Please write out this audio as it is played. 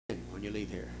when you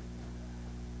leave here.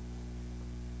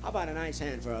 How about a nice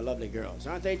hand for our lovely girls?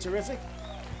 Aren't they terrific?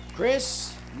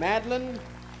 Chris, Madeline,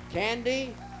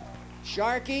 Candy,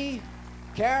 Sharky,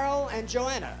 Carol, and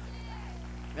Joanna.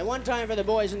 And one time for the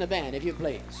boys in the band, if you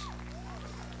please.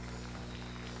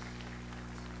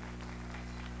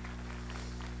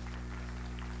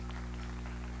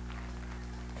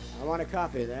 I want a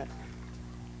copy of that.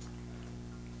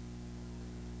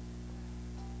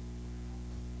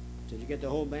 Did you get the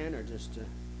whole band or just...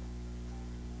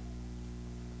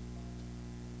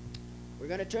 We're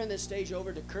going to turn this stage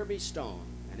over to Kirby Stone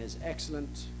and his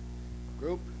excellent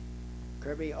group.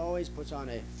 Kirby always puts on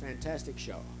a fantastic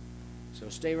show. So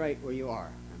stay right where you are.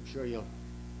 I'm sure you'll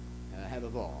have a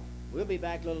ball. We'll be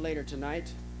back a little later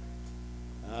tonight.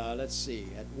 Let's see,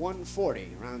 at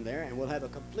 1:40 around there, and we'll have a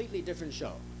completely different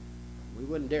show. We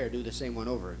wouldn't dare do the same one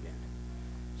over again.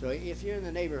 So if you're in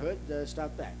the neighborhood,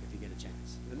 stop back if you get a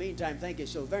chance. In the meantime, thank you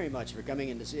so very much for coming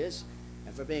in to see us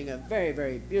and for being a very,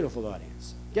 very beautiful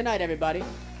audience. Good night, everybody.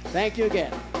 Thank you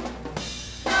again.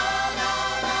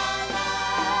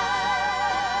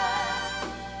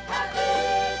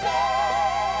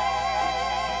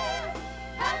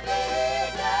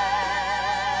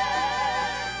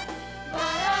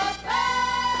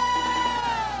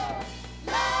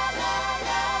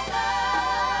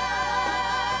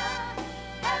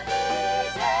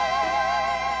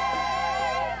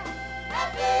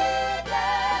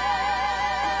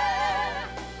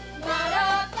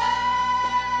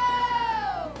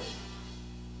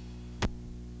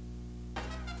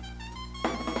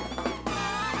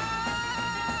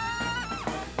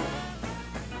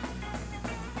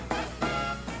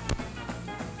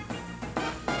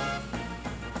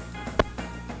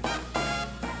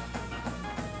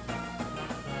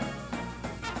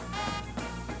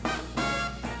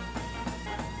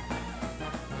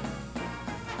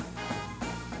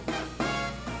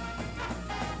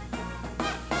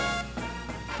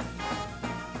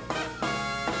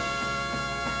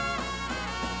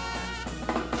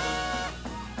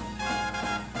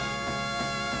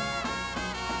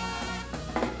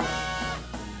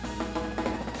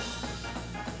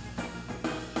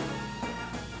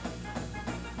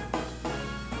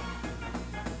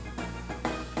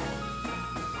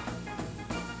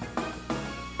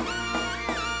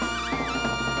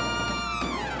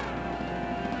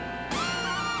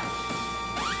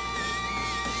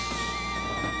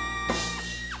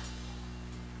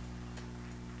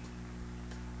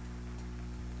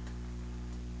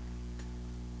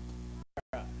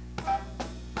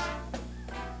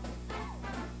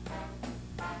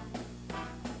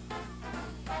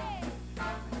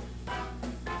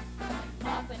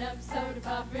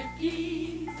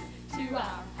 Keys to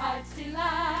our heart's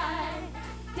delight.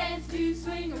 Dance to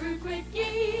swing-a-roo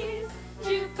quickies,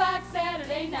 jukebox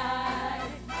Saturday night.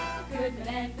 Goodman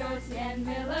and Dorsey and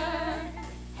Miller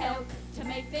help to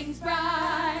make things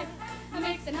bright.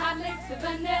 Mixing hot licks of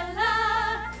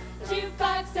vanilla,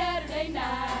 jukebox Saturday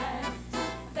night.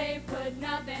 They put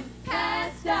nothing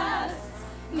past us,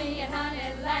 me and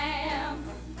Honey Lamb,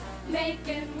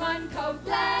 making one coat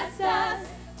last us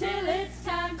till it's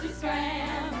time to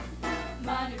scram.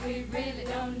 Money, we really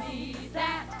don't need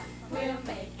that. We'll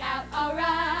make out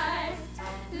alright.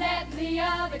 Let the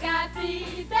other guy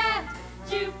be that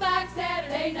jukebox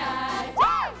Saturday night.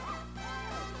 Woo!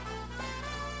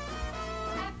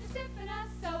 After sipping a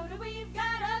soda, we've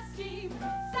got a steam.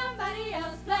 Somebody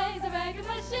else plays a record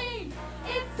machine.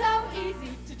 It's so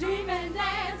easy to dream and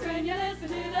dance when you listen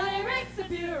to the lyrics of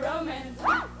pure romance.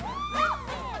 Woo!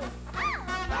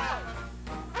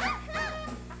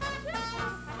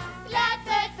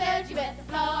 Blackbird you at the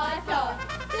fly, fly.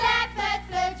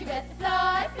 Blackbird you at the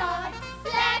fly, fly.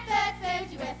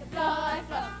 Blackbird you at the fly,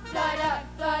 fly. Fly duck,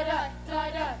 fly duck,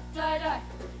 fly duck, fly duck.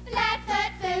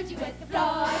 Blackbird you at the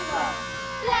fly, fly.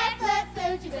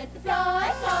 Blackbird you at the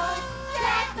fly, fly.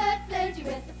 Blackbird you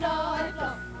at the fly,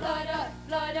 fly. Fly duck,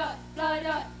 fly duck, fly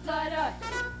duck, fly duck.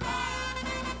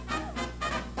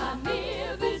 By me,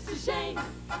 Mr. Shane,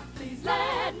 please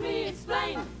let me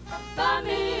explain. By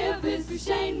me, Mr.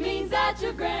 Shane means that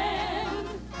you're grand.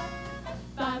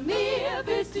 By me,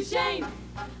 Mr. Shane,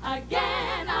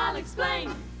 again I'll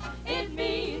explain. It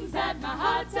means that my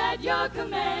heart's at your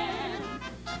command.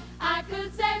 I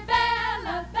could say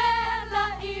Bella,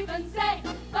 Bella, even say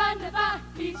Wonderful.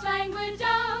 Each language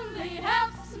only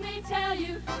helps me tell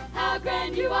you how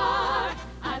grand you are.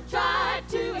 I've tried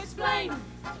to explain.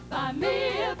 By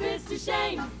me, Mr.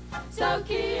 Shane, so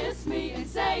kiss me and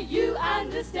say you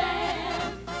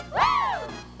understand.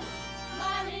 Woo!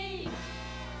 Money,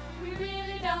 we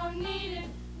really don't need it.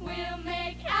 We'll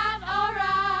make out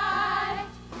alright.